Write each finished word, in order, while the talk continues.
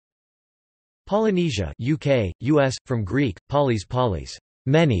Polynesia UK, US, from Greek, polys polys,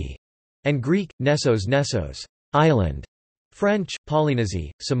 many, and Greek, nessos nessos, island. French,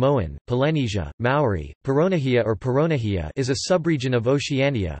 Polynésie, Samoan, Polynesia, Maori, Poronahia or Poronahia is a subregion of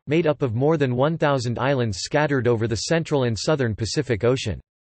Oceania, made up of more than 1,000 islands scattered over the central and southern Pacific Ocean.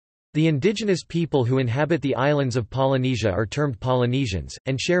 The indigenous people who inhabit the islands of Polynesia are termed Polynesians,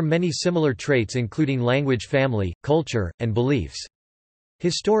 and share many similar traits including language family, culture, and beliefs.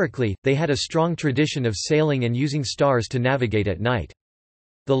 Historically, they had a strong tradition of sailing and using stars to navigate at night.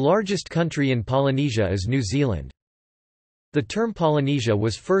 The largest country in Polynesia is New Zealand. The term Polynesia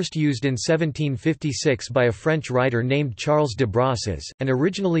was first used in 1756 by a French writer named Charles de Brosses, and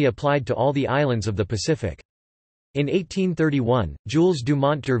originally applied to all the islands of the Pacific. In 1831, Jules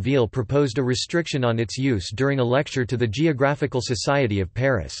Dumont d'Urville proposed a restriction on its use during a lecture to the Geographical Society of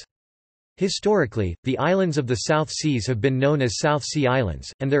Paris. Historically, the islands of the South Seas have been known as South Sea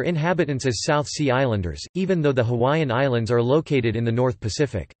Islands, and their inhabitants as South Sea Islanders, even though the Hawaiian Islands are located in the North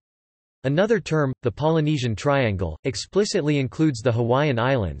Pacific. Another term, the Polynesian Triangle, explicitly includes the Hawaiian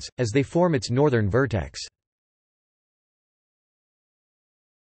Islands, as they form its northern vertex.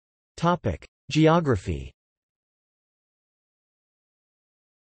 Geography.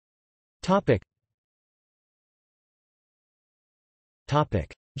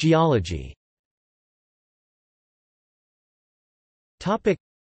 Geology.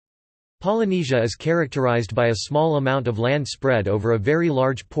 Polynesia is characterized by a small amount of land spread over a very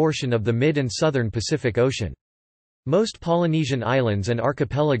large portion of the mid- and southern Pacific Ocean. Most Polynesian islands and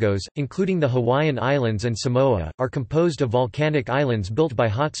archipelagos, including the Hawaiian Islands and Samoa, are composed of volcanic islands built by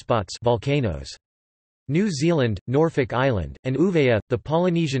hotspots volcanoes. New Zealand, Norfolk Island, and Uvea, the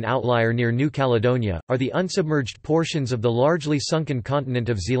Polynesian outlier near New Caledonia, are the unsubmerged portions of the largely sunken continent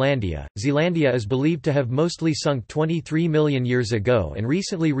of Zealandia. Zealandia is believed to have mostly sunk 23 million years ago and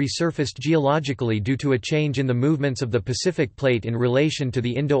recently resurfaced geologically due to a change in the movements of the Pacific Plate in relation to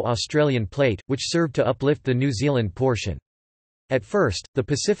the Indo-Australian Plate, which served to uplift the New Zealand portion. At first, the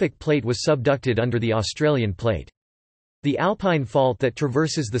Pacific Plate was subducted under the Australian Plate. The Alpine Fault that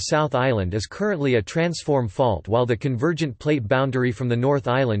traverses the South Island is currently a transform fault, while the convergent plate boundary from the North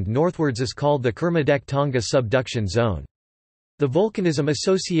Island northwards is called the Kermadec-Tonga subduction zone. The volcanism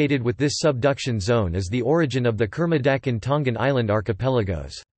associated with this subduction zone is the origin of the Kermadec and Tongan Island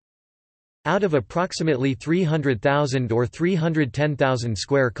archipelagos. Out of approximately 300,000 or 310,000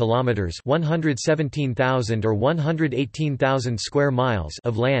 square kilometers, 117,000 or 118,000 square miles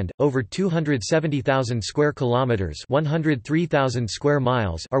of land, over 270,000 square kilometers, 103,000 square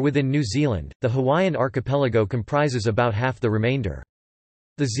miles are within New Zealand. The Hawaiian archipelago comprises about half the remainder.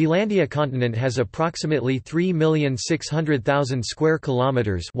 The Zealandia continent has approximately 3,600,000 square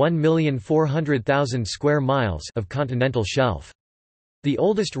kilometers, 1,400,000 square miles of continental shelf. The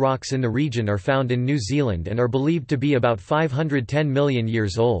oldest rocks in the region are found in New Zealand and are believed to be about 510 million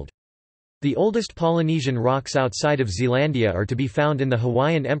years old. The oldest Polynesian rocks outside of Zealandia are to be found in the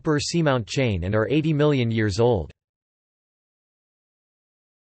Hawaiian Emperor Seamount Chain and are 80 million years old.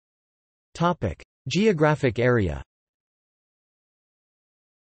 Geographic area.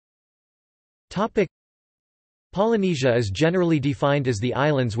 Polynesia is generally defined as the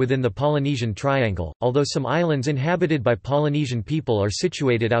islands within the Polynesian Triangle, although some islands inhabited by Polynesian people are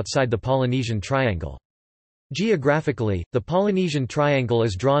situated outside the Polynesian Triangle. Geographically, the Polynesian Triangle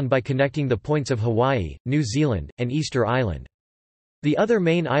is drawn by connecting the points of Hawaii, New Zealand, and Easter Island. The other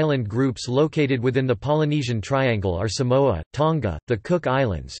main island groups located within the Polynesian Triangle are Samoa, Tonga, the Cook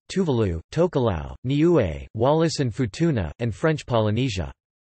Islands, Tuvalu, Tokelau, Niue, Wallis and Futuna, and French Polynesia.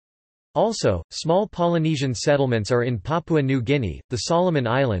 Also, small Polynesian settlements are in Papua New Guinea, the Solomon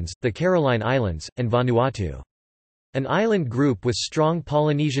Islands, the Caroline Islands, and Vanuatu. An island group with strong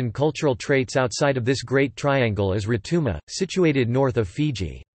Polynesian cultural traits outside of this Great Triangle is Rotuma, situated north of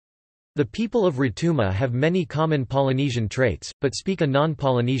Fiji. The people of Rotuma have many common Polynesian traits, but speak a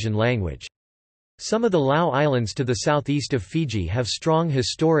non-Polynesian language. Some of the Lau Islands to the southeast of Fiji have strong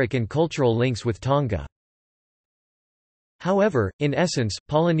historic and cultural links with Tonga. However, in essence,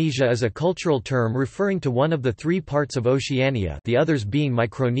 Polynesia is a cultural term referring to one of the three parts of Oceania, the others being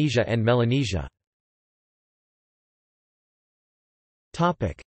Micronesia and Melanesia.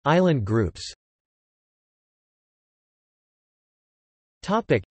 Island groups.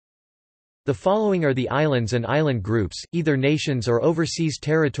 The following are the islands and island groups, either nations or overseas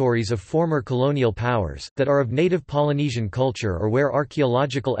territories of former colonial powers, that are of native Polynesian culture or where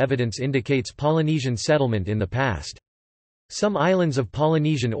archaeological evidence indicates Polynesian settlement in the past. Some islands of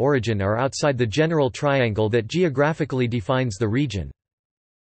Polynesian origin are outside the general triangle that geographically defines the region.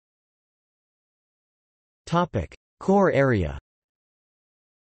 Core area.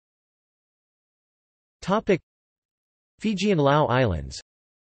 Fijian Lau Islands.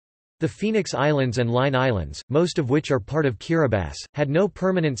 The Phoenix Islands and Line Islands, most of which are part of Kiribati, had no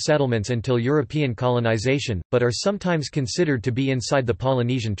permanent settlements until European colonization, but are sometimes considered to be inside the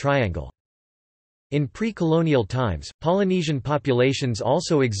Polynesian Triangle. In pre-colonial times, Polynesian populations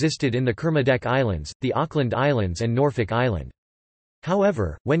also existed in the Kermadec Islands, the Auckland Islands and Norfolk Island.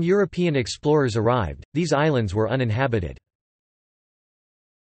 However, when European explorers arrived, these islands were uninhabited.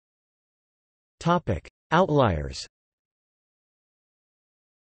 Outliers.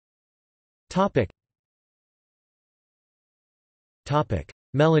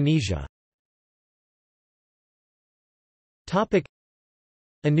 Melanesia.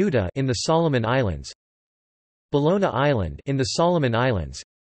 Enuta in the Solomon Islands, Bellona Island in the Solomon Islands,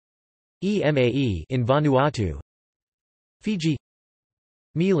 Emae in Vanuatu, Fiji,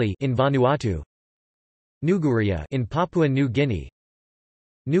 Mealy in Vanuatu, Nuguria in Papua New Guinea,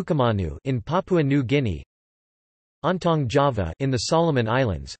 Nukamanu in Papua New Guinea, Ontong Java in the Solomon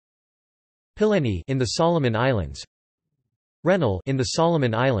Islands, Pileni in the Solomon Islands, Renal in the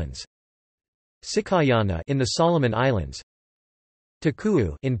Solomon Islands, Sikayana in the Solomon Islands,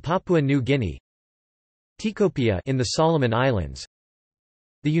 Takuu in Papua New Guinea, Tikopia in the Solomon Islands,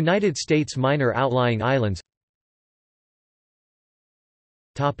 the United States minor outlying islands.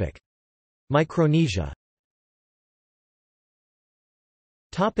 Topic: Micronesia.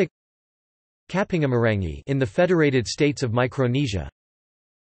 Topic: Kapingamarangi in the Federated States of Micronesia,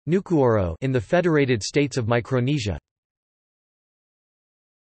 Nukuoro in the Federated States of Micronesia.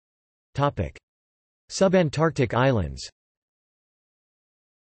 Topic: Subantarctic islands.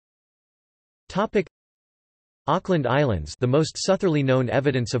 Topic: Auckland Islands, the most southerly known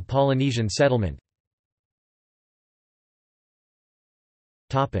evidence of Polynesian settlement.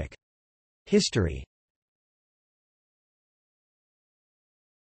 Topic: History.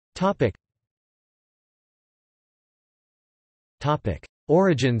 Topic: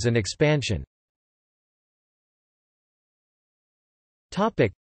 Origins and expansion.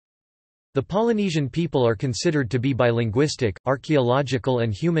 Topic: The Polynesian people are considered to be by linguistic, archaeological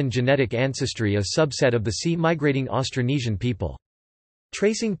and human genetic ancestry a subset of the sea-migrating Austronesian people.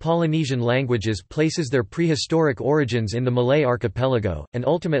 Tracing Polynesian languages places their prehistoric origins in the Malay archipelago, and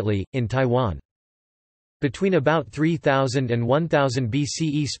ultimately, in Taiwan. Between about 3000 and 1000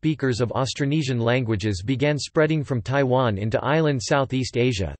 BCE speakers of Austronesian languages began spreading from Taiwan into island Southeast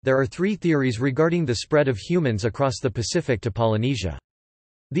Asia. There are three theories regarding the spread of humans across the Pacific to Polynesia.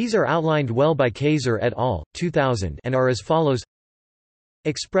 These are outlined well by Kaiser et al. 2000 and are as follows.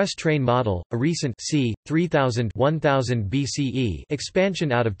 Express train model, a recent c. 3000–1000 BCE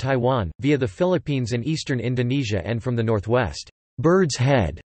expansion out of Taiwan, via the Philippines and eastern Indonesia and from the northwest Bird's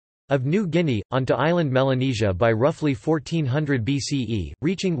Head of New Guinea, onto island Melanesia by roughly 1400 BCE,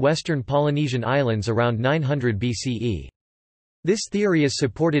 reaching western Polynesian islands around 900 BCE. This theory is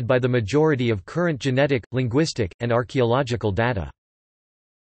supported by the majority of current genetic, linguistic, and archaeological data.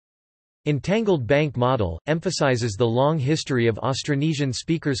 Entangled bank model, emphasizes the long history of Austronesian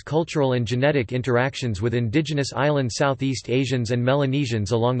speakers' cultural and genetic interactions with indigenous island Southeast Asians and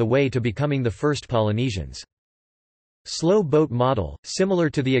Melanesians along the way to becoming the first Polynesians. Slow boat model, similar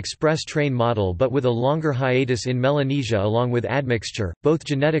to the express train model but with a longer hiatus in Melanesia along with admixture, both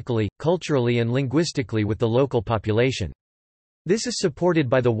genetically, culturally and linguistically with the local population. This is supported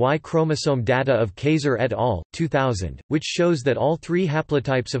by the Y chromosome data of Kaiser et al. 2000, which shows that all three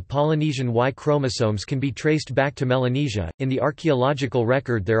haplotypes of Polynesian Y chromosomes can be traced back to Melanesia. In the archaeological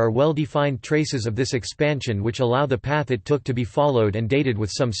record, there are well-defined traces of this expansion which allow the path it took to be followed and dated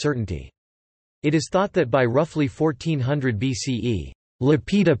with some certainty. It is thought that by roughly 1400 BCE,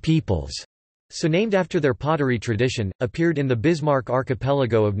 Lapita peoples, so named after their pottery tradition, appeared in the Bismarck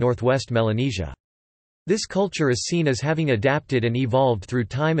archipelago of northwest Melanesia. This culture is seen as having adapted and evolved through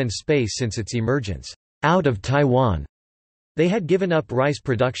time and space since its emergence out of Taiwan. They had given up rice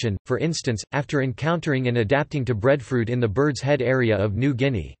production, for instance, after encountering and adapting to breadfruit in the Bird's Head area of New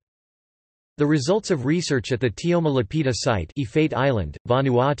Guinea. The results of research at the Tioma Lapita site, Ifate Island,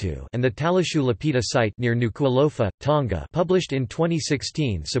 Vanuatu, and the Talashu Lapita site near Nuku'alofa, Tonga, published in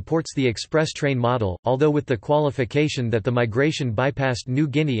 2016 supports the express train model, although with the qualification that the migration bypassed New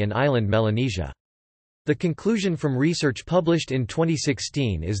Guinea and island Melanesia. The conclusion from research published in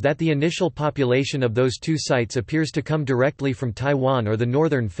 2016 is that the initial population of those two sites appears to come directly from Taiwan or the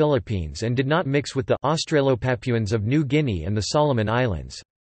northern Philippines and did not mix with the Australopapuans of New Guinea and the Solomon Islands.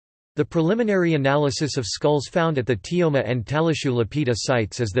 The preliminary analysis of skulls found at the Tioma and Talashu Lapita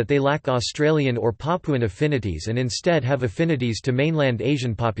sites is that they lack Australian or Papuan affinities and instead have affinities to mainland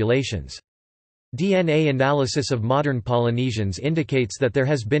Asian populations. DNA analysis of modern Polynesians indicates that there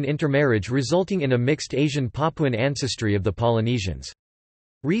has been intermarriage resulting in a mixed Asian-Papuan ancestry of the Polynesians.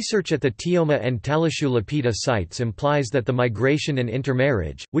 Research at the Tioma and Talishu Lapita sites implies that the migration and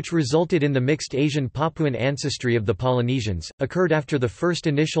intermarriage, which resulted in the mixed Asian-Papuan ancestry of the Polynesians, occurred after the first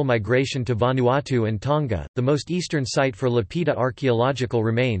initial migration to Vanuatu and Tonga. The most eastern site for Lapita archaeological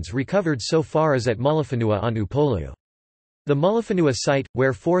remains recovered so far is at Mulifanua on Upolu. The Mulifanua site,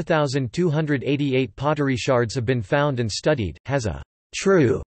 where 4,288 pottery shards have been found and studied, has a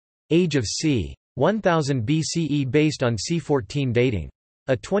true age of c. 1000 BCE based on c14 dating.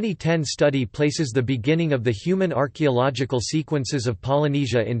 A 2010 study places the beginning of the human archaeological sequences of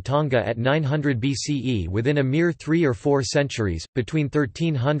Polynesia in Tonga at 900 BCE within a mere 3 or 4 centuries, between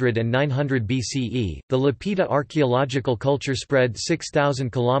 1300 and 900 BCE. The Lapita archaeological culture spread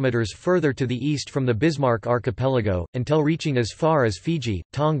 6,000 kilometers further to the east from the Bismarck archipelago, until reaching as far as Fiji,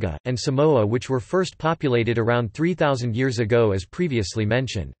 Tonga, and Samoa, which were first populated around 3,000 years ago as previously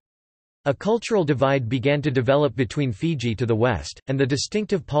mentioned. A cultural divide began to develop between Fiji to the west, and the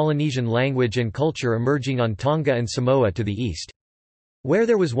distinctive Polynesian language and culture emerging on Tonga and Samoa to the east. Where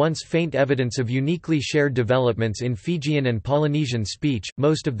there was once faint evidence of uniquely shared developments in Fijian and Polynesian speech,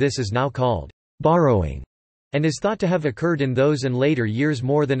 most of this is now called borrowing, and is thought to have occurred in those and later years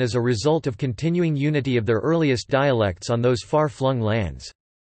more than as a result of continuing unity of their earliest dialects on those far-flung lands.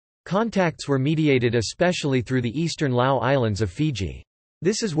 Contacts were mediated especially through the eastern Lau Islands of Fiji.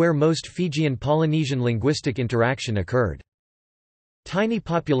 This is where most Fijian-Polynesian linguistic interaction occurred. Tiny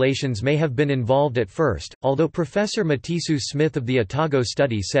populations may have been involved at first, although Professor Matisu Smith of the Otago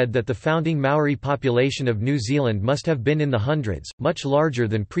study said that the founding Maori population of New Zealand must have been in the hundreds, much larger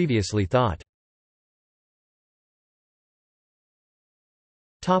than previously thought.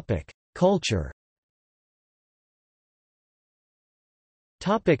 Culture.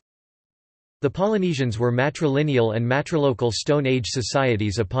 The Polynesians were matrilineal and matrilocal Stone Age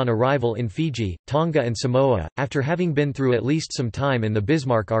societies upon arrival in Fiji, Tonga and Samoa, after having been through at least some time in the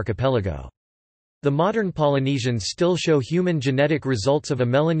Bismarck archipelago. The modern Polynesians still show human genetic results of a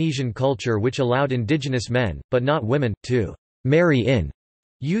Melanesian culture which allowed indigenous men, but not women, to marry in.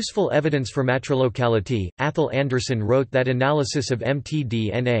 Useful evidence for matrilocality. Athel Anderson wrote that analysis of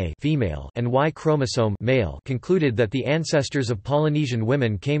mtDNA female and Y chromosome male concluded that the ancestors of Polynesian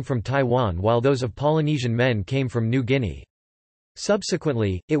women came from Taiwan while those of Polynesian men came from New Guinea.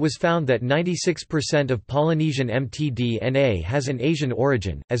 Subsequently, it was found that 96% of Polynesian mtDNA has an Asian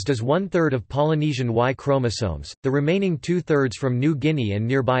origin, as does 1/3 of Polynesian Y chromosomes, the remaining 2/3 from New Guinea and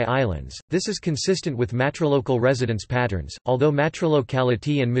nearby islands. This is consistent with matrilocal residence patterns. Although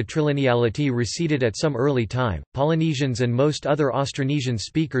matrilocality and matrilineality receded at some early time, Polynesians and most other Austronesian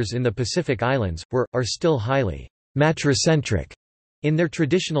speakers in the Pacific Islands are still highly matricentric in their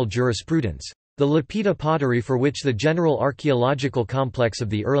traditional jurisprudence. The Lapita pottery, for which the general archaeological complex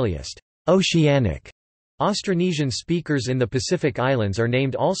of the earliest oceanic Austronesian speakers in the Pacific Islands are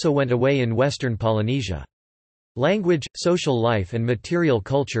named, also went away in western Polynesia. Language, social life and material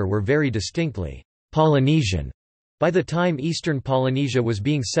culture were very distinctly Polynesian by the time eastern Polynesia was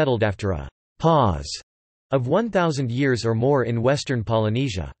being settled after a pause of 1,000 years or more in western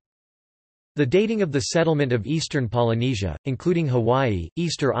Polynesia. The dating of the settlement of eastern Polynesia, including Hawaii,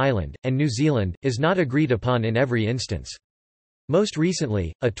 Easter Island, and New Zealand, is not agreed upon in every instance. Most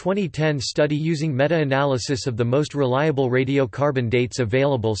recently, a 2010 study using meta-analysis of the most reliable radiocarbon dates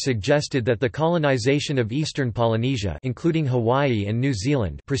available suggested that the colonization of eastern Polynesia, including Hawaii and New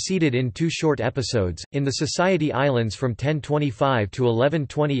Zealand, proceeded in 2 short episodes, in the Society Islands from 1025 to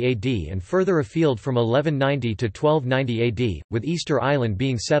 1120 AD and further afield from 1190 to 1290 AD, with Easter Island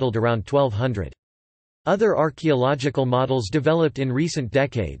being settled around 1200. Other archaeological models developed in recent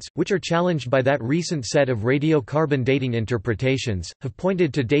decades, which are challenged by that recent set of radiocarbon dating interpretations, have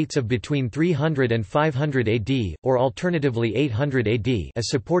pointed to dates of between 300 and 500 AD, or alternatively 800 AD as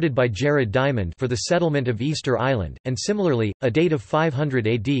supported by Jared Diamond for the settlement of Easter Island, and similarly, a date of 500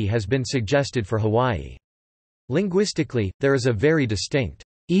 AD has been suggested for Hawaii. Linguistically, there is a very distinct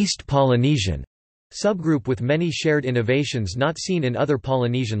East Polynesian subgroup with many shared innovations not seen in other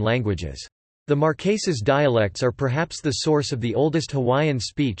Polynesian languages. The Marquesas dialects are perhaps the source of the oldest Hawaiian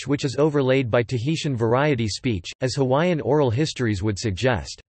speech, which is overlaid by Tahitian variety speech, as Hawaiian oral histories would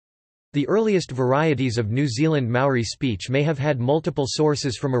suggest. The earliest varieties of New Zealand Maori speech may have had multiple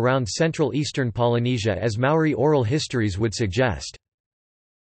sources from around central eastern Polynesia, as Maori oral histories would suggest.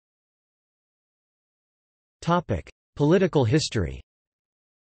 Political history.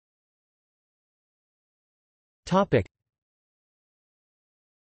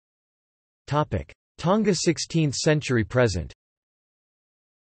 Tonga 16th century present.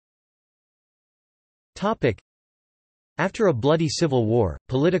 After a bloody civil war,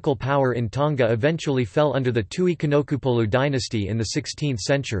 political power in Tonga eventually fell under the Tui Kanokupolu dynasty in the 16th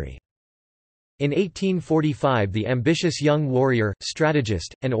century. In 1845 the ambitious young warrior,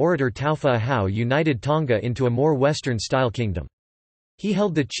 strategist, and orator Taufa Ahau united Tonga into a more Western-style kingdom. He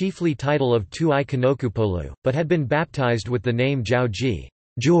held the chiefly title of Tui Kanokupolu, but had been baptized with the name Jauji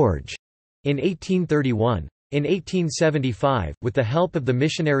George in 1831. In 1875, with the help of the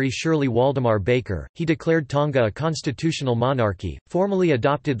missionary Shirley Waldemar Baker, he declared Tonga a constitutional monarchy, formally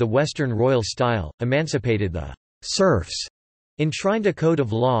adopted the Western royal style, emancipated the serfs, enshrined a code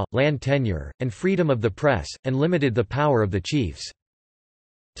of law, land tenure, and freedom of the press, and limited the power of the chiefs.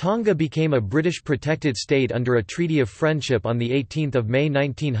 Tonga became a British protected state under a Treaty of Friendship on 18 May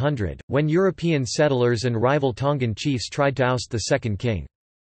 1900, when European settlers and rival Tongan chiefs tried to oust the second king.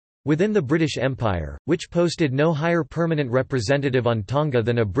 Within the British Empire, which posted no higher permanent representative on Tonga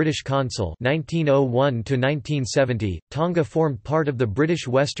than a British consul 1901–1970, Tonga formed part of the British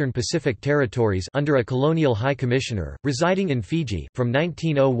Western Pacific Territories under a colonial high commissioner, residing in Fiji from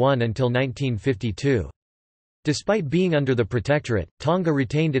 1901 until 1952. Despite being under the Protectorate, Tonga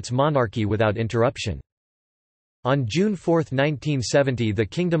retained its monarchy without interruption. On June 4, 1970 the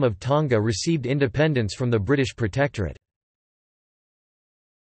Kingdom of Tonga received independence from the British Protectorate.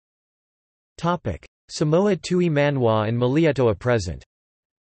 Samoa Tui Manwa and Malietoa present.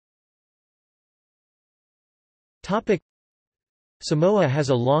 Samoa has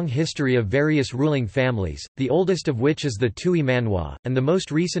a long history of various ruling families, the oldest of which is the Tui Manwa, and the most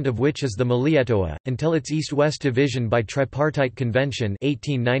recent of which is the Malietoa, until its east-west division by Tripartite Convention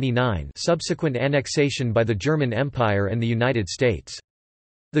 1899, subsequent annexation by the German Empire and the United States.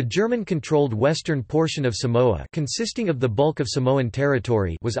 The German-controlled western portion of Samoa, consisting of the bulk of Samoan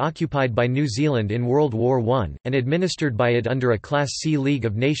territory, was occupied by New Zealand in World War I, and administered by it under a Class C League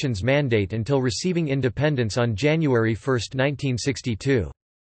of Nations mandate until receiving independence on January 1, 1962.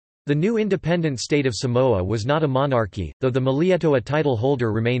 The new independent state of Samoa was not a monarchy, though the Malietoa title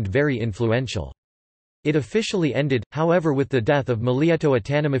holder remained very influential. It officially ended, however, with the death of Malietoa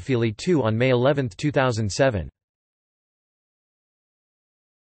Tanumafili II on May 11, 2007.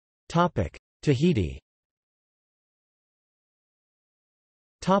 Tahiti.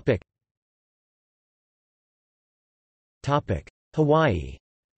 Hawaii.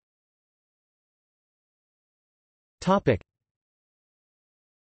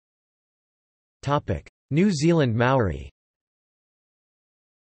 New Zealand Maori.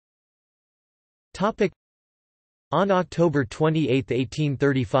 On October 28,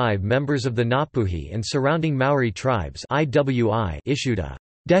 1835 members of the Ngapuhi and surrounding Maori tribes issued a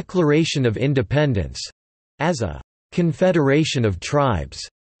Declaration of Independence as a confederation of tribes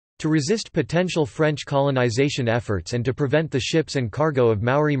to resist potential French colonization efforts and to prevent the ships and cargo of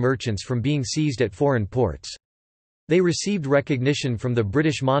Maori merchants from being seized at foreign ports. They received recognition from the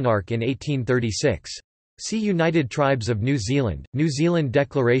British monarch in 1836. See United Tribes of New Zealand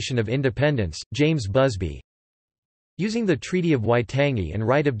Declaration of Independence, James Busby. Using the Treaty of Waitangi and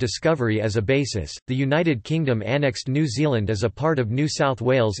right of discovery as a basis, the United Kingdom annexed New Zealand as a part of New South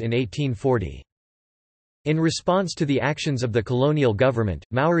Wales in 1840. In response to the actions of the colonial government,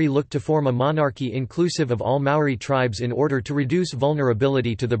 Maori looked to form a monarchy inclusive of all Maori tribes in order to reduce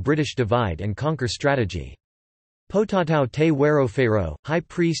vulnerability to the British divide-and-conquer strategy. Potatau Te Werowhero, high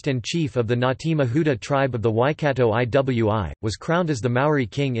priest and chief of the Ngati Mahuta tribe of the Waikato Iwi, was crowned as the Maori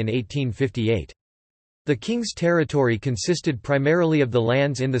king in 1858. The king's territory consisted primarily of the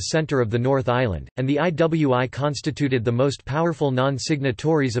lands in the centre of the North Island, and the Iwi constituted the most powerful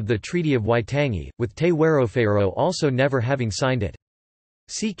non-signatories of the Treaty of Waitangi, with Te Werowhero also never having signed it.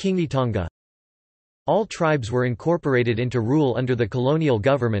 See Kingitonga. All tribes were incorporated into rule under the colonial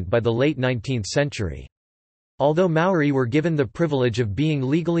government by the late 19th century. Although Maori were given the privilege of being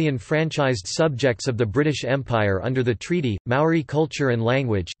legally enfranchised subjects of the British Empire under the treaty, Maori culture and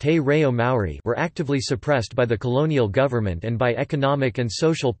language Te Reo Maori were actively suppressed by the colonial government and by economic and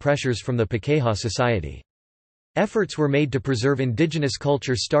social pressures from the Pakeha society. Efforts were made to preserve indigenous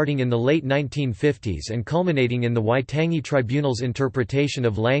culture starting in the late 1950s and culminating in the Waitangi Tribunal's interpretation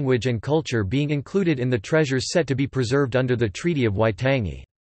of language and culture being included in the treasures set to be preserved under the Treaty of Waitangi.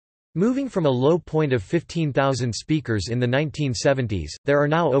 Moving from a low point of 15,000 speakers in the 1970s, there are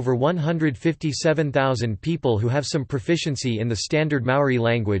now over 157,000 people who have some proficiency in the standard Maori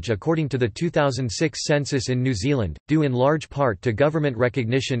language according to the 2006 census in New Zealand, due in large part to government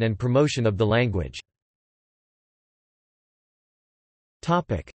recognition and promotion of the language.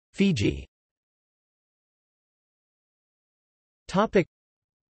 Fiji.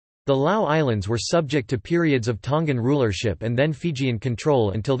 The Lau Islands were subject to periods of Tongan rulership and then Fijian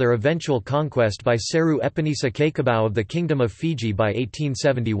control until their eventual conquest by Seru Epenisa Kakabau of the Kingdom of Fiji by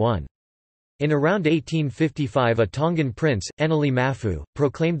 1871. In around 1855 a Tongan prince, Eneli Mafu,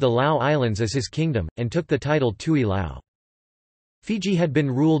 proclaimed the Lau Islands as his kingdom, and took the title Tui Lau. Fiji had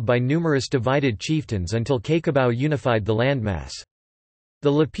been ruled by numerous divided chieftains until Kakabau unified the landmass.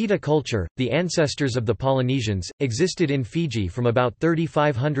 The Lapita culture, the ancestors of the Polynesians, existed in Fiji from about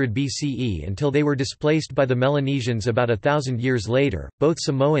 3500 BCE until they were displaced by the Melanesians about 1,000 years later. Both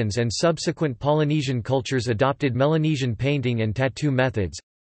Samoans and subsequent Polynesian cultures adopted Melanesian painting and tattoo methods.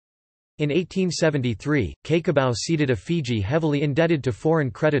 In 1873, Kakabau ceded a Fiji heavily indebted to foreign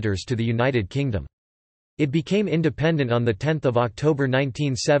creditors to the United Kingdom. It became independent on 10 October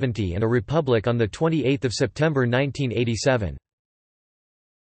 1970 and a republic on 28 September 1987.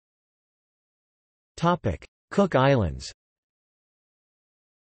 Cook Islands.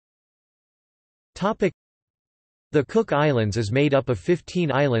 The Cook Islands is made up of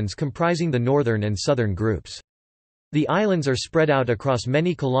 15 islands comprising the northern and southern groups. The islands are spread out across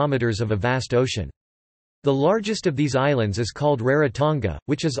many kilometers of a vast ocean. The largest of these islands is called Rarotonga,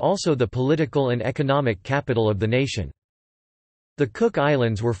 which is also the political and economic capital of the nation. The Cook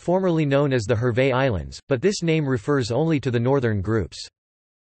Islands were formerly known as the Hervey Islands, but this name refers only to the northern groups.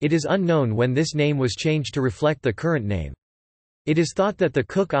 It is unknown when this name was changed to reflect the current name. It is thought that the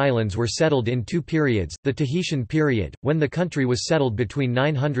Cook Islands were settled in two periods, the Tahitian period, when the country was settled between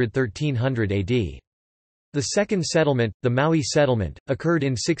 900–1300 AD. The second settlement, the Maui settlement, occurred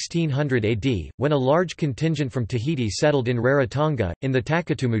in 1600 AD, when a large contingent from Tahiti settled in Rarotonga, in the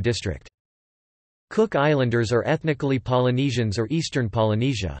Takitumu district. Cook Islanders are ethnically Polynesians or Eastern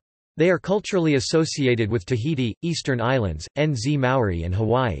Polynesia. They are culturally associated with Tahiti, Eastern Islands, NZ Maori and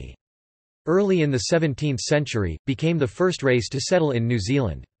Hawaii. Early in the 17th century, became the first race to settle in New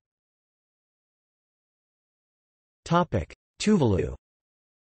Zealand. Tuvalu.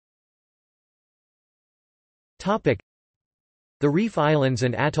 The Reef Islands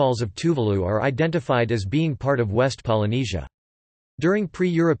and atolls of Tuvalu are identified as being part of West Polynesia. During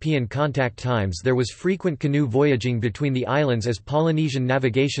pre-European contact times there was frequent canoe voyaging between the islands as Polynesian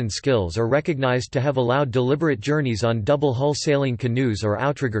navigation skills are recognized to have allowed deliberate journeys on double-hull sailing canoes or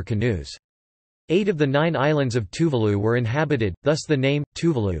outrigger canoes. 8 of the 9 islands of Tuvalu were inhabited, thus the name,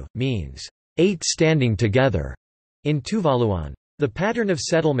 Tuvalu, means, 8 standing together, in Tuvaluan. The pattern of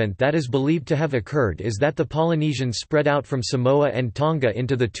settlement that is believed to have occurred is that the Polynesians spread out from Samoa and Tonga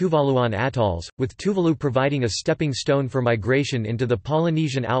into the Tuvaluan atolls, with Tuvalu providing a stepping stone for migration into the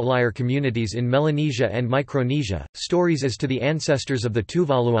Polynesian outlier communities in Melanesia and Micronesia. Stories as to the ancestors of the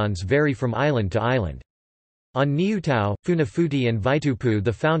Tuvaluans vary from island to island. On Niutau, Funafuti and Vaitupu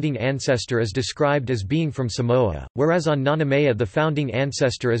the founding ancestor is described as being from Samoa, whereas on Nanumea the founding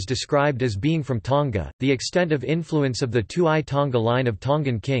ancestor is described as being from Tonga. The extent of influence of the Tuai Tonga line of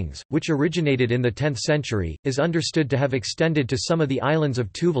Tongan kings, which originated in the 10th century, is understood to have extended to some of the islands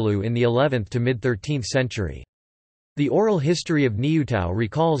of Tuvalu in the 11th to mid-13th century. The oral history of Niutau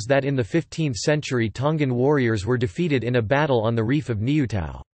recalls that in the 15th century Tongan warriors were defeated in a battle on the reef of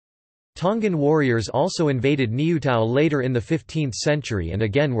Niutau. Tongan warriors also invaded Niutau later in the 15th century and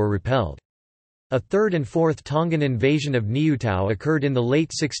again were repelled. A third and fourth Tongan invasion of Niutau occurred in the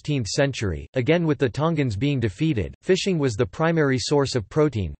late 16th century, again with the Tongans being defeated. Fishing was the primary source of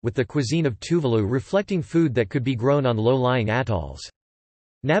protein, with the cuisine of Tuvalu reflecting food that could be grown on low-lying atolls.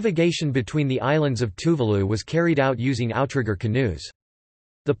 Navigation between the islands of Tuvalu was carried out using outrigger canoes.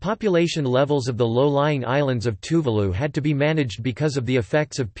 The population levels of the low-lying islands of Tuvalu had to be managed because of the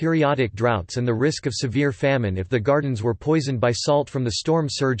effects of periodic droughts and the risk of severe famine if the gardens were poisoned by salt from the storm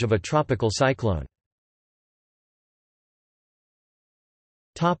surge of a tropical cyclone.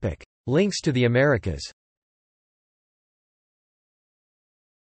 Links to the Americas.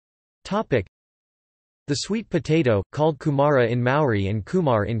 The sweet potato, called kumara in Maori and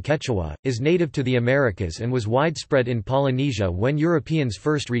kumar in Quechua, is native to the Americas and was widespread in Polynesia when Europeans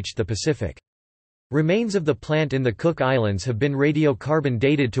first reached the Pacific. Remains of the plant in the Cook Islands have been radiocarbon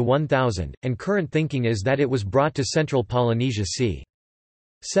dated to 1000, and current thinking is that it was brought to central Polynesia c.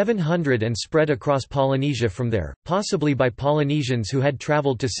 700 and spread across Polynesia from there, possibly by Polynesians who had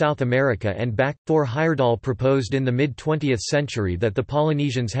traveled to South America and back. Thor Heyerdahl proposed in the mid-20th century that the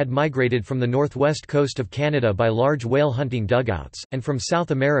Polynesians had migrated from the northwest coast of Canada by large whale hunting dugouts, and from South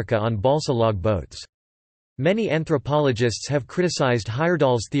America on balsa log boats. Many anthropologists have criticized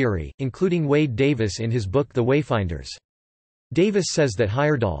Heyerdahl's theory, including Wade Davis in his book The Wayfinders. Davis says that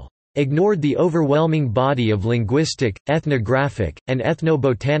Heyerdahl ignored the overwhelming body of linguistic, ethnographic, and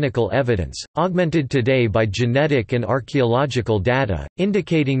ethnobotanical evidence, augmented today by genetic and archaeological data,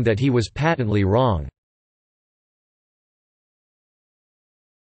 indicating that he was patently wrong.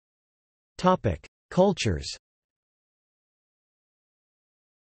 Cultures.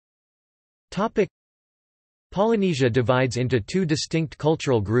 Polynesia divides into two distinct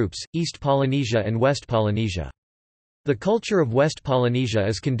cultural groups, East Polynesia and West Polynesia. The culture of West Polynesia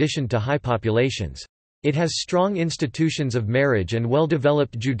is conditioned to high populations. It has strong institutions of marriage and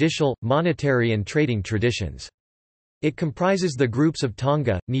well-developed judicial, monetary and trading traditions. It comprises the groups of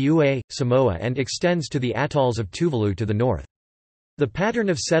Tonga, Niue, Samoa and extends to the atolls of Tuvalu to the north. The pattern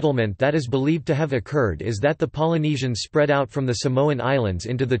of settlement that is believed to have occurred is that the Polynesians spread out from the Samoan Islands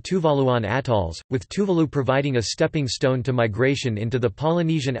into the Tuvaluan atolls, with Tuvalu providing a stepping stone to migration into the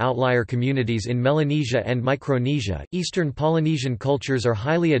Polynesian outlier communities in Melanesia and Micronesia. Eastern Polynesian cultures are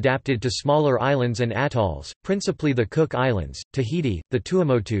highly adapted to smaller islands and atolls, principally the Cook Islands, Tahiti, the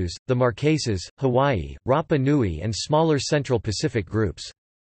Tuamotus, the Marquesas, Hawaii, Rapa Nui, and smaller Central Pacific groups.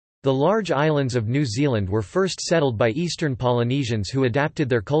 The large islands of New Zealand were first settled by Eastern Polynesians who adapted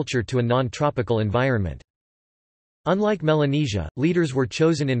their culture to a non-tropical environment. Unlike Melanesia, leaders were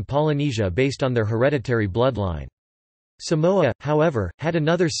chosen in Polynesia based on their hereditary bloodline. Samoa, however, had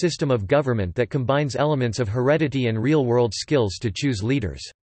another system of government that combines elements of heredity and real-world skills to choose leaders.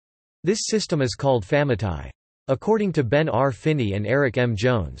 This system is called Famatai. According to Ben R. Finney and Eric M.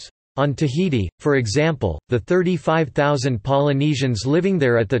 Jones, on Tahiti, for example, the 35,000 Polynesians living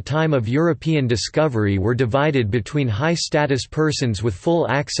there at the time of European discovery were divided between high-status persons with full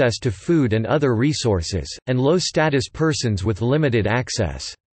access to food and other resources, and low-status persons with limited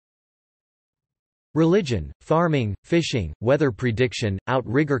access. Religion, farming, fishing, weather prediction,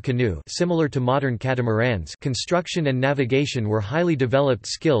 outrigger canoe similar to modern catamarans, construction and navigation were highly developed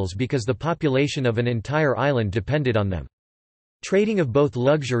skills because the population of an entire island depended on them. Trading of both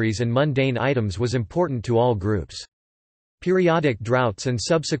luxuries and mundane items was important to all groups. Periodic droughts and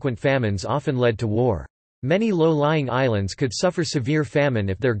subsequent famines often led to war. Many low-lying islands could suffer severe famine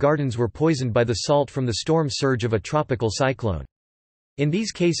if their gardens were poisoned by the salt from the storm surge of a tropical cyclone. In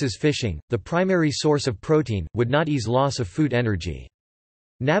these cases fishing, the primary source of protein, would not ease loss of food energy.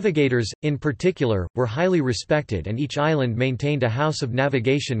 Navigators, in particular, were highly respected and each island maintained a house of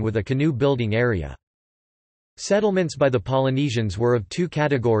navigation with a canoe building area. Settlements by the Polynesians were of two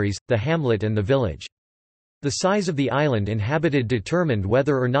categories, the hamlet and the village. The size of the island inhabited determined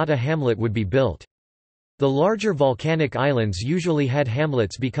whether or not a hamlet would be built. The larger volcanic islands usually had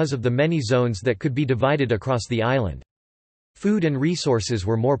hamlets because of the many zones that could be divided across the island. Food and resources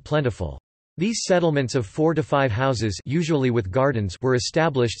were more plentiful. These settlements of 4 to 5 houses, usually with gardens, were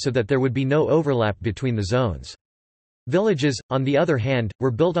established so that there would be no overlap between the zones. Villages, on the other hand, were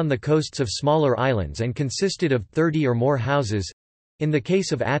built on the coasts of smaller islands and consisted of 30 or more houses—in the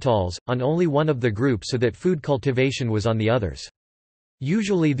case of atolls, on only one of the group so that food cultivation was on the others.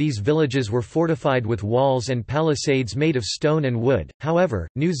 Usually these villages were fortified with walls and palisades made of stone and wood, however,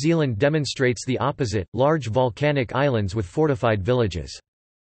 New Zealand demonstrates the opposite, large volcanic islands with fortified villages.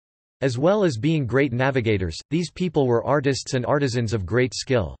 As well as being great navigators, these people were artists and artisans of great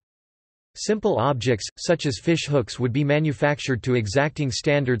skill. Simple objects, such as fish hooks would be manufactured to exacting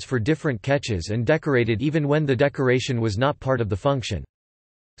standards for different catches and decorated even when the decoration was not part of the function.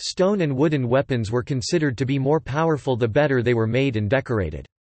 Stone and wooden weapons were considered to be more powerful the better they were made and decorated.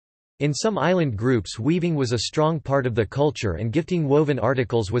 In some island groups weaving was a strong part of the culture and gifting woven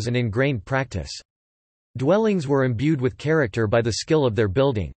articles was an ingrained practice. Dwellings were imbued with character by the skill of their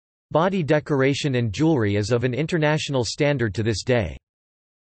building. Body decoration and jewelry is of an international standard to this day.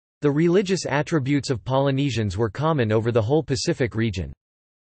 The religious attributes of Polynesians were common over the whole Pacific region.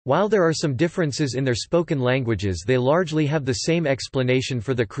 While there are some differences in their spoken languages, they largely have the same explanation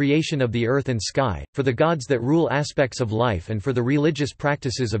for the creation of the earth and sky, for the gods that rule aspects of life and for the religious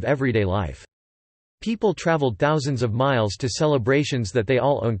practices of everyday life. People traveled thousands of miles to celebrations that they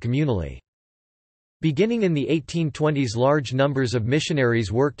all owned communally. Beginning in the 1820s, large numbers of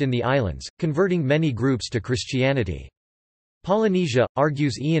missionaries worked in the islands, converting many groups to Christianity. Polynesia,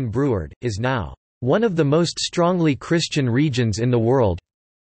 argues Ian Breward, is now one of the most strongly Christian regions in the world.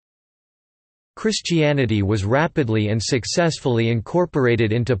 Christianity was rapidly and successfully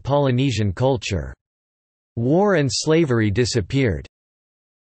incorporated into Polynesian culture. War and slavery disappeared.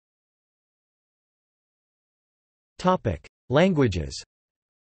 Languages.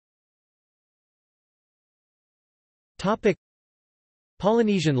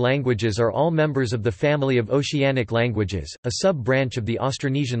 Polynesian languages are all members of the family of Oceanic languages, a sub-branch of the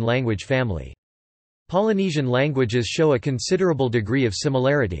Austronesian language family. Polynesian languages show a considerable degree of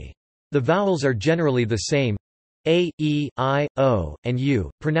similarity. The vowels are generally the same a, e, I, o, and u,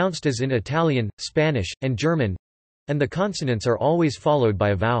 pronounced as in Italian, Spanish, and German, and the consonants are always followed by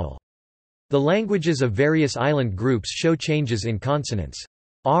a vowel. The languages of various island groups show changes in consonants.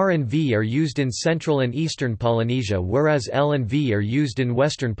 R and V are used in central and eastern Polynesia, whereas L and V are used in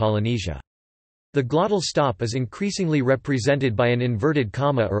western Polynesia. The glottal stop is increasingly represented by an inverted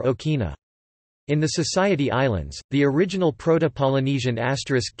comma or okina. In the Society Islands, the original Proto-Polynesian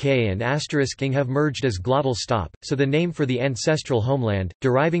 *k and *ing have merged as glottal stop, so the name for the ancestral homeland,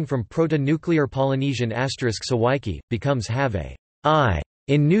 deriving from Proto-Nuclear Polynesian *Sawaiki, becomes have.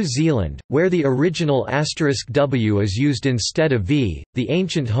 In New Zealand, where the original *w is used instead of v, the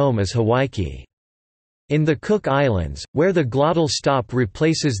ancient home is Hawaii. In the Cook Islands, where the glottal stop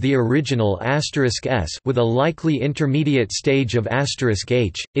replaces the original *s with a likely intermediate stage of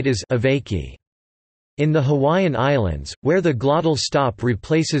 *h, it is Avaiki. In the Hawaiian Islands, where the glottal stop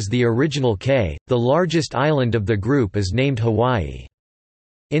replaces the original k, the largest island of the group is named Hawaii.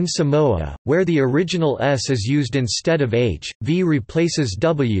 In Samoa, where the original s is used instead of h, v replaces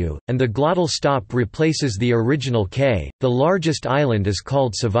w, and the glottal stop replaces the original k, the largest island is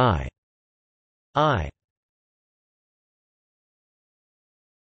called Savai.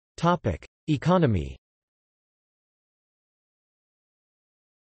 Economy.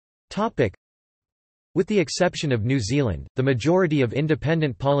 With the exception of New Zealand, the majority of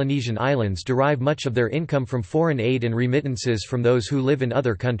independent Polynesian islands derive much of their income from foreign aid and remittances from those who live in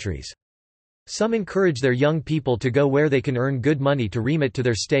other countries. Some encourage their young people to go where they can earn good money to remit to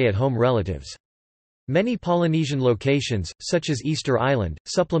their stay-at-home relatives. Many Polynesian locations, such as Easter Island,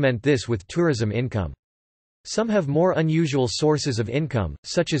 supplement this with tourism income. Some have more unusual sources of income,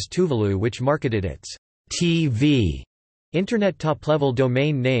 such as Tuvalu, which marketed its TV Internet top-level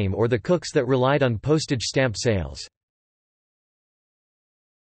domain name, or the Cooks that relied on postage stamp sales.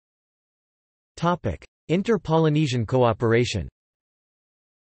 Inter-Polynesian cooperation.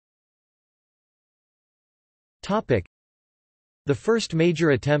 The first major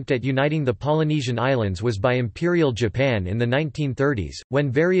attempt at uniting the Polynesian islands was by Imperial Japan in the 1930s, when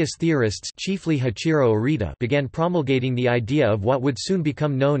various theorists, chiefly Hachiro Arita, began promulgating the idea of what would soon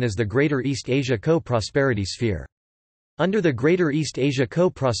become known as the Greater East Asia Co-Prosperity Sphere. Under the Greater East Asia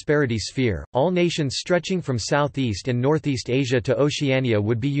Co-Prosperity Sphere, all nations stretching from Southeast and Northeast Asia to Oceania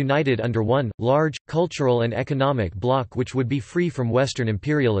would be united under one, large, cultural and economic bloc which would be free from Western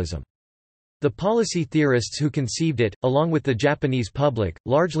imperialism. The policy theorists who conceived it, along with the Japanese public,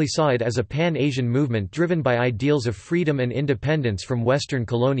 largely saw it as a pan-Asian movement driven by ideals of freedom and independence from Western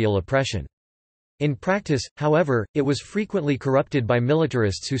colonial oppression. In practice, however, it was frequently corrupted by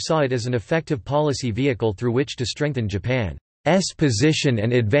militarists who saw it as an effective policy vehicle through which to strengthen Japan's position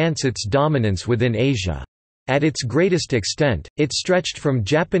and advance its dominance within Asia. At its greatest extent, it stretched from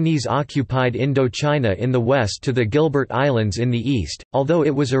Japanese-occupied Indochina in the west to the Gilbert Islands in the east, although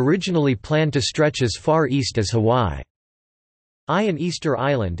it was originally planned to stretch as far east as Hawaii and Easter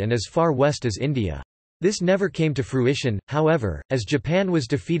Island and as far west as India. This never came to fruition, however, as Japan was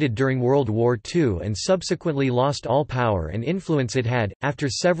defeated during World War II and subsequently lost all power and influence it had. After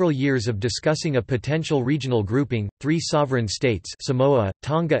several years of discussing a potential regional grouping, 3 sovereign states Samoa,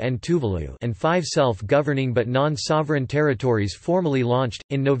 Tonga and Tuvalu and 5 self-governing but non-sovereign territories formally launched.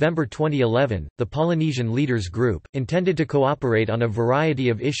 In November 2011, the Polynesian Leaders Group, intended to cooperate on a variety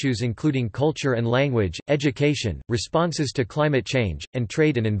of issues including culture and language, education, responses to climate change, and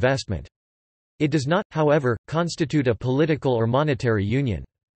trade and investment. It does not, however, constitute a political or monetary union.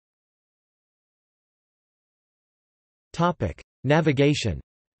 Navigation.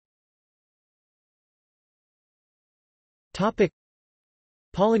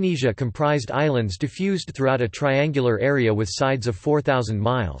 Polynesia comprised islands diffused throughout a triangular area with sides of 4,000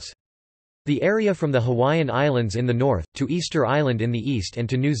 miles. The area from the Hawaiian Islands in the north, to Easter Island in the east and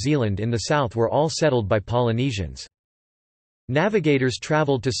to New Zealand in the south were all settled by Polynesians. Navigators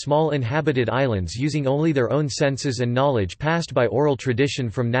traveled to small inhabited islands using only their own senses and knowledge passed by oral tradition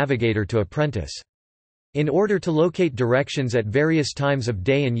from navigator to apprentice. In order to locate directions at various times of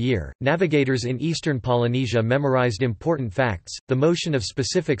day and year, navigators in eastern Polynesia memorized important facts, the motion of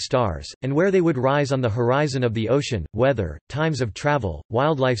specific stars, and where they would rise on the horizon of the ocean, weather, times of travel,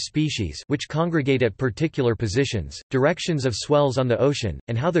 wildlife species which congregate at particular positions, directions of swells on the ocean,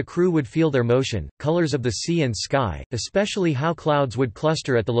 and how the crew would feel their motion, colors of the sea and sky, especially how clouds would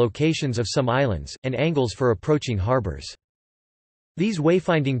cluster at the locations of some islands, and angles for approaching harbors. These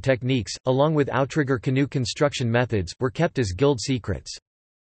wayfinding techniques, along with outrigger canoe construction methods, were kept as guild secrets.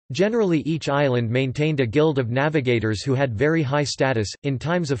 Generally, each island maintained a guild of navigators who had very high status. In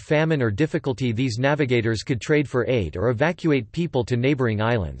times of famine or difficulty, these navigators could trade for aid or evacuate people to neighboring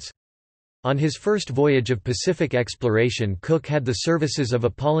islands. On his first voyage of Pacific exploration, Cook had the services of a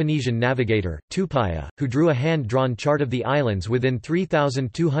Polynesian navigator, Tupaya, who drew a hand-drawn chart of the islands within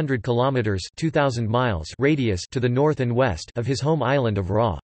 3,200 kilometers (2,000 miles) radius to the north and west of his home island of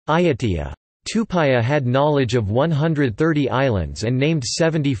Ra. Aiatea. Tupaya had knowledge of 130 islands and named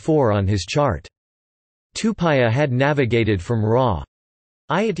 74 on his chart. Tupaya had navigated from Ra.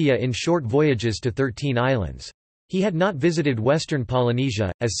 Aiatea in short voyages to 13 islands. He had not visited Western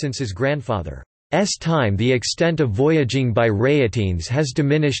Polynesia, as since his grandfather's time the extent of voyaging by Rhaetines has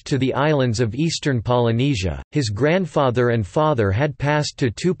diminished to the islands of eastern Polynesia. His grandfather and father had passed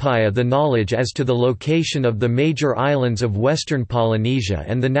to Tupaya the knowledge as to the location of the major islands of Western Polynesia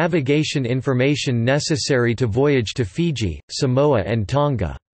and the navigation information necessary to voyage to Fiji, Samoa and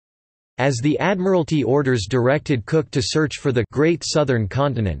Tonga. As the Admiralty orders directed Cook to search for the Great Southern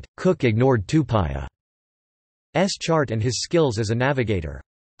Continent, Cook ignored Tupaya's chart and his skills as a navigator.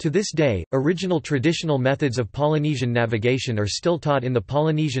 To this day, original traditional methods of Polynesian navigation are still taught in the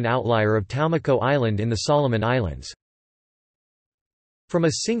Polynesian outlier of Taumako Island in the Solomon Islands. From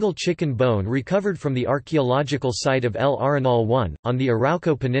a single chicken bone recovered from the archaeological site of El Arenal 1, on the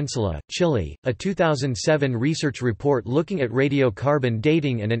Arauco Peninsula, Chile, a 2007 research report looking at radiocarbon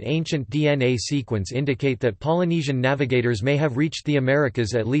dating and an ancient DNA sequence indicate that Polynesian navigators may have reached the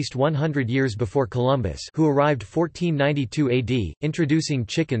Americas at least 100 years before Columbus, who arrived 1492 AD, introducing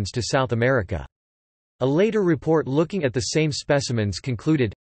chickens to South America. A later report looking at the same specimens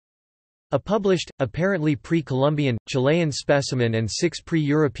concluded, a published, apparently pre-Columbian, Chilean specimen and 6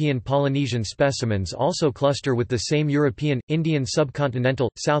 pre-European Polynesian specimens also cluster with the same European, Indian subcontinental,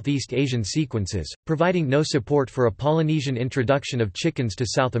 Southeast Asian sequences, providing no support for a Polynesian introduction of chickens to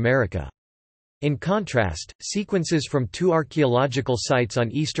South America. In contrast, sequences from 2 archaeological sites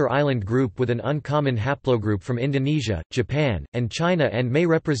on Easter Island group with an uncommon haplogroup from Indonesia, Japan, and China and may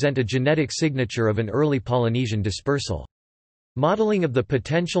represent a genetic signature of an early Polynesian dispersal. Modeling of the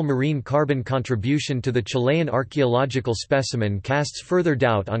potential marine carbon contribution to the Chilean archaeological specimen casts further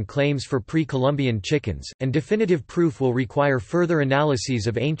doubt on claims for pre-Columbian chickens, and definitive proof will require further analyses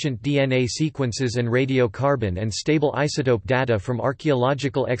of ancient DNA sequences and radiocarbon and stable isotope data from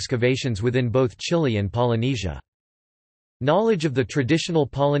archaeological excavations within both Chile and Polynesia. Knowledge of the traditional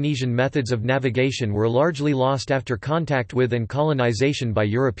Polynesian methods of navigation were largely lost after contact with and colonization by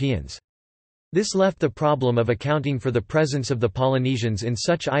Europeans. This left the problem of accounting for the presence of the Polynesians in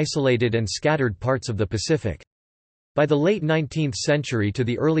such isolated and scattered parts of the Pacific. By the late 19th century to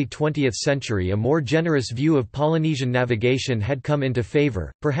the early 20th century, a more generous view of Polynesian navigation had come into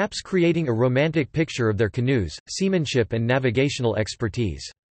favor, perhaps creating a romantic picture of their canoes, seamanship and navigational expertise.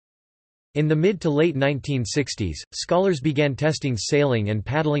 In the mid to late 1960s, scholars began testing sailing and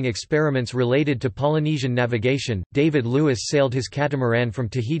paddling experiments related to Polynesian navigation. David Lewis sailed his catamaran from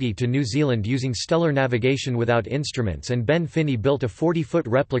Tahiti to New Zealand using stellar navigation without instruments, and Ben Finney built a 40-foot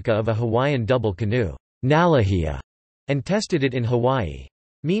replica of a Hawaiian double canoe, Nalahia, and tested it in Hawaii.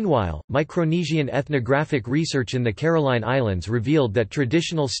 Meanwhile, Micronesian ethnographic research in the Caroline Islands revealed that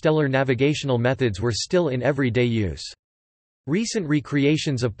traditional stellar navigational methods were still in everyday use. Recent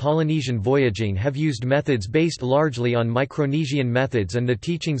recreations of Polynesian voyaging have used methods based largely on Micronesian methods and the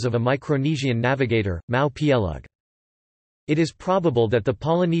teachings of a Micronesian navigator, Mau Pielug. It is probable that the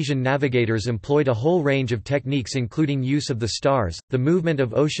Polynesian navigators employed a whole range of techniques including use of the stars, the movement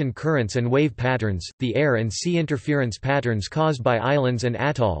of ocean currents and wave patterns, the air and sea interference patterns caused by islands and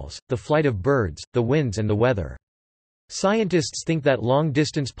atolls, the flight of birds, the winds and the weather. Scientists think that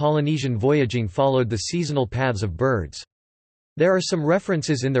long-distance Polynesian voyaging followed the seasonal paths of birds. There are some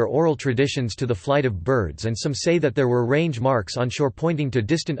references in their oral traditions to the flight of birds, and some say that there were range marks on shore pointing to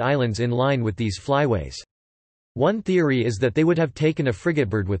distant islands in line with these flyways. One theory is that they would have taken a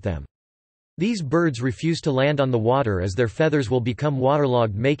frigatebird with them. These birds refuse to land on the water as their feathers will become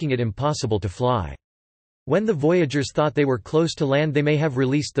waterlogged, making it impossible to fly. When the voyagers thought they were close to land, they may have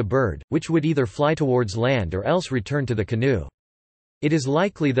released the bird, which would either fly towards land or else return to the canoe. It is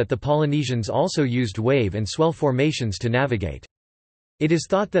likely that the Polynesians also used wave and swell formations to navigate. It is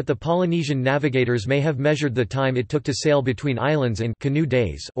thought that the Polynesian navigators may have measured the time it took to sail between islands in canoe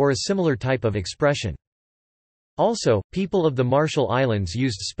days, or a similar type of expression. Also, people of the Marshall Islands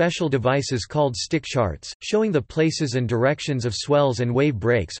used special devices called stick charts, showing the places and directions of swells and wave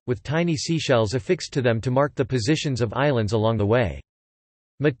breaks, with tiny seashells affixed to them to mark the positions of islands along the way.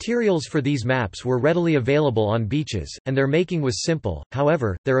 Materials for these maps were readily available on beaches, and their making was simple,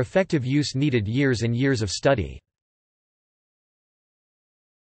 however, their effective use needed years and years of study.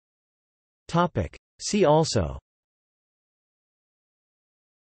 See also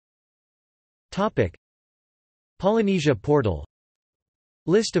Polynesia portal,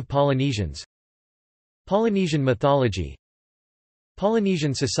 List of Polynesians. Polynesian mythology.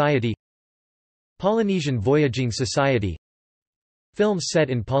 Polynesian society. Polynesian Voyaging Society. Films set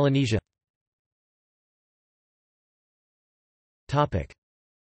in Polynesia.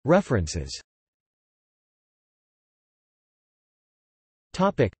 References.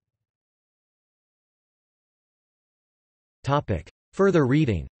 Further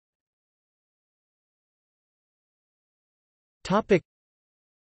reading.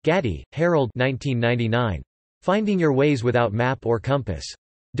 Gaddy, Harold 1999. Finding Your Ways Without Map or Compass.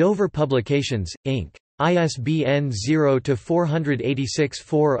 Dover Publications, Inc. ISBN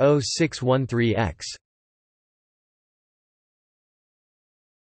 0-486-40613-X.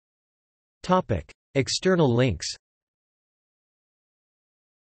 External links.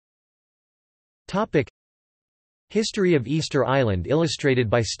 History of Easter Island illustrated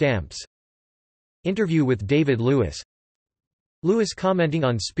by stamps. Interview with David Lewis. Lewis commenting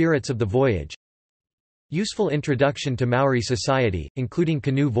on spirits of the voyage. Useful introduction to Maori society, including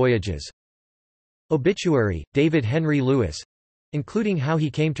canoe voyages. Obituary, David Henry Lewis, including how he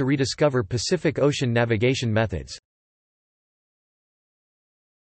came to rediscover Pacific Ocean navigation methods.